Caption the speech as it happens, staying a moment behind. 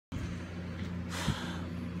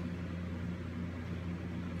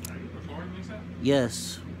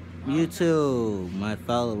Yes. You too. My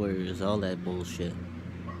followers, all that bullshit.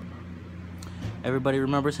 Everybody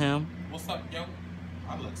remembers him? What's up, yo?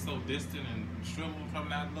 I look so distant and shriveled from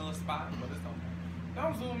that little spot, but it's okay.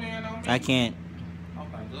 Don't zoom in on me. I can't. Oh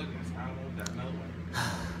my goodness, I don't want that no way.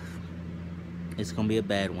 It's gonna be a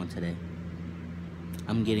bad one today.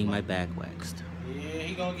 I'm getting my back waxed. Yeah,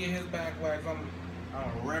 he gonna get his back waxed. I'm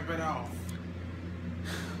gonna rip it off.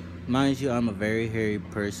 Mind you, I'm a very hairy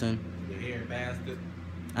person. You hairy bastard.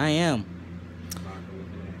 I am.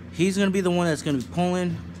 He's gonna be the one that's gonna be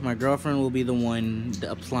pulling. My girlfriend will be the one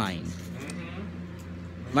applying.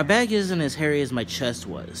 My back isn't as hairy as my chest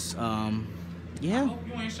was. Yeah. I hope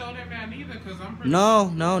you ain't showed that man either, cause I'm pretty No.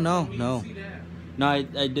 see that. No, I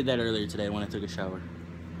did that earlier today when I took a shower.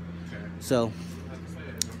 Okay. So, Like I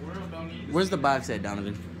said, the world don't need to where's see the that. box at,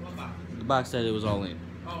 Donovan? What box? The box said it was all in.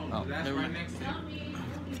 Oh, that's never right mind. next to you.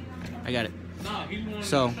 I got it. No, he wanted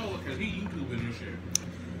So- to show it because he YouTubing and shit.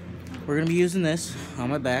 We're gonna be using this on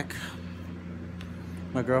my back.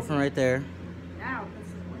 My girlfriend right there.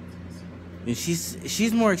 And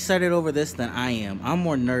she's more excited over this than I am. I'm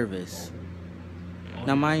more nervous.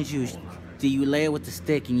 Now, mind you, do you lay it with the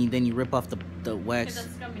stick and then you rip off the wax?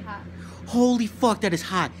 It's gonna be hot. Holy fuck, that is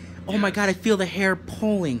hot. Oh my god, I feel the hair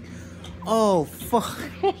pulling. Oh fuck.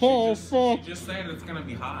 Oh fuck. She just said it's gonna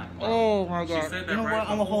be hot. Oh my She god. said that You know right what?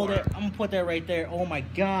 I'm gonna hold before. it. I'm gonna put that right there. Oh my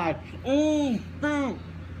god. Oh my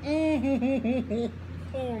god.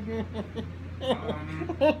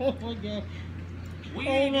 Oh my god. We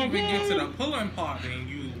Oh didn't my even get to God. the pulling part and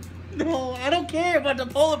you. No, I don't care about the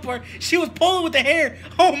pulling part. She was pulling with the hair.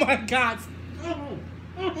 Oh my god.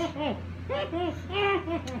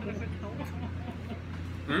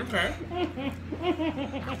 Okay.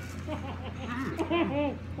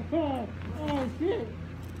 Oh shit.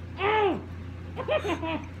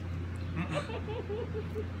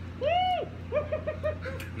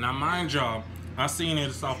 Now, mind y'all, I seen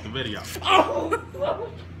it off the video. Oh.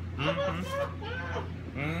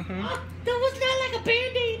 That was not like a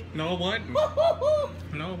band-aid. No, it wasn't.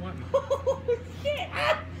 No, it wasn't. Oh shit.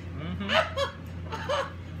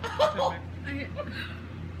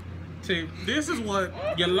 See, this is what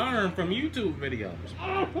you learn from YouTube videos.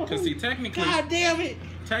 Cause see, technically, God damn it.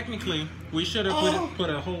 technically, we should have Oh. put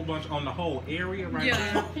a whole bunch on the whole area right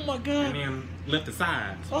there, Oh my and god. then lift the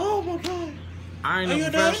sides. Oh my god. I ain't Are no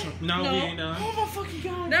you done? professional. No, No. we ain't done. Oh my fucking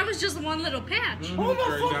god. That was just one little patch. Mhm, Oh my girl,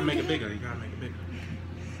 you gotta fucking make it God. bigger. You gotta make it bigger.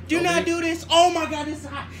 Do Oh, not babe. do this. Oh my god, it's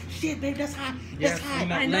hot. Shit, babe, that's hot. Yes, That's hot. you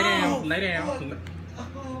know, I lay know. down, lay down.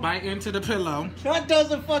 Oh. Bite into the pillow. That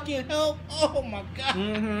doesn't fucking help. Oh my god.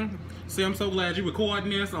 Mm-hmm. See, I'm so glad you recording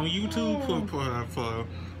this on YouTube Oh. for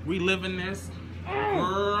reliving this.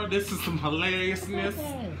 Girl, this is some hilariousness.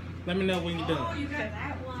 Let me know when you're done. You got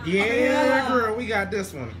that one. Yeah, girl, we got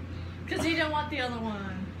this one. Because he didn't want the other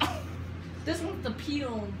one. This one's the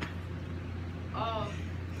peel. Oh.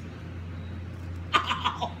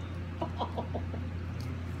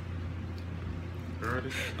 Girl,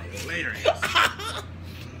 this is hilarious.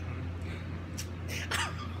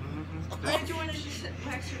 Why did you want to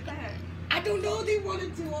wax your back? I don't know. They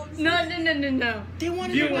wanted to. No. They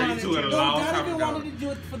wanted You to. wanted to it a No, long time Donovan ago. wanted to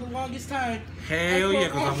do it for the longest time. Hell yeah,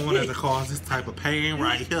 because I wanted to cause this type of pain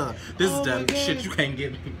right here. This Oh is my that God. shit you can't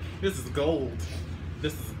get. This is gold.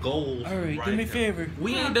 This is gold. All right, do me a here. favor.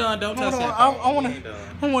 We ain't done. Don't Hold touch on. that. I part. want We ain't done.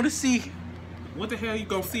 to. I want to see. What the hell you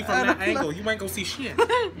gonna see I from that don't angle? know. You ain't gonna see shit.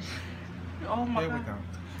 Oh my There we god. go.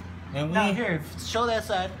 And we Now here, show that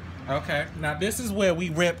side. okay. Now this is where we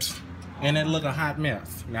ripped, and it look a hot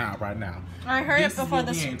mess. Now, right now. Alright, hurry This up is before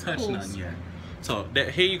where this we ain't touched cools. nothing yet. So that,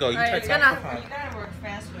 here you go. You Alright, take you that gotta- off. You gotta work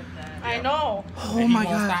fast with that. I know. Oh And my you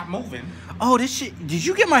won't god. stop moving. Oh, this shit. Did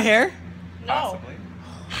you get my hair? No. Possibly.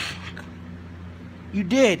 You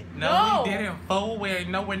did. No, No. we didn't. Forward,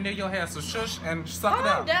 nowhere near your hair. So shush and suck it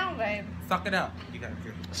Calm up. down, babe. Suck it up. You got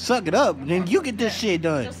good. Suck it up. Then you get this shit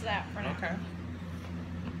done. Just that for now. Okay.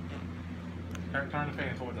 Turn the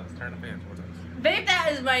fan towards us. Turn the fan towards us. Babe, that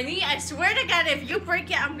is my knee. I swear to God, if you break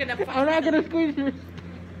it, I'm gonna I'm not gonna squeeze you.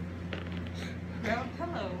 Grab a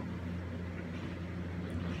pillow.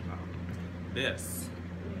 This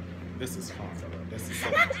is fun. This is so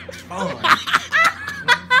much fun.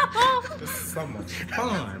 This is so much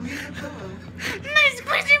fun. Nice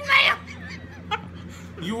question, ma'am.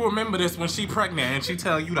 You remember this when she pregnant and she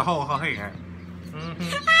tell you to hold her hand.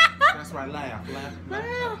 That's right. Laugh.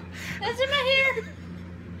 Wow, that's in my hair.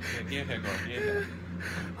 Yeah, get here, girl. Get here.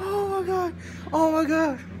 Oh my god. Oh my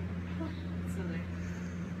god.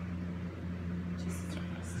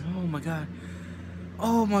 Oh my god.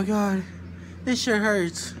 Oh my god. This shit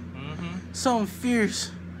hurts. Something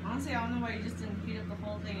fierce. Honestly, I don't know why you just didn't heat up the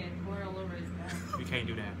whole thing and pour it all over his can't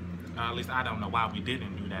do that. At least I don't know why we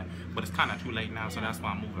didn't do that. But it's kind of too late now, so that's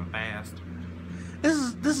why I'm moving fast. This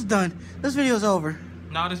is done. This video's over.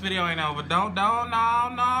 No, this video ain't over. Don't,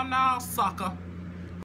 no, sucker.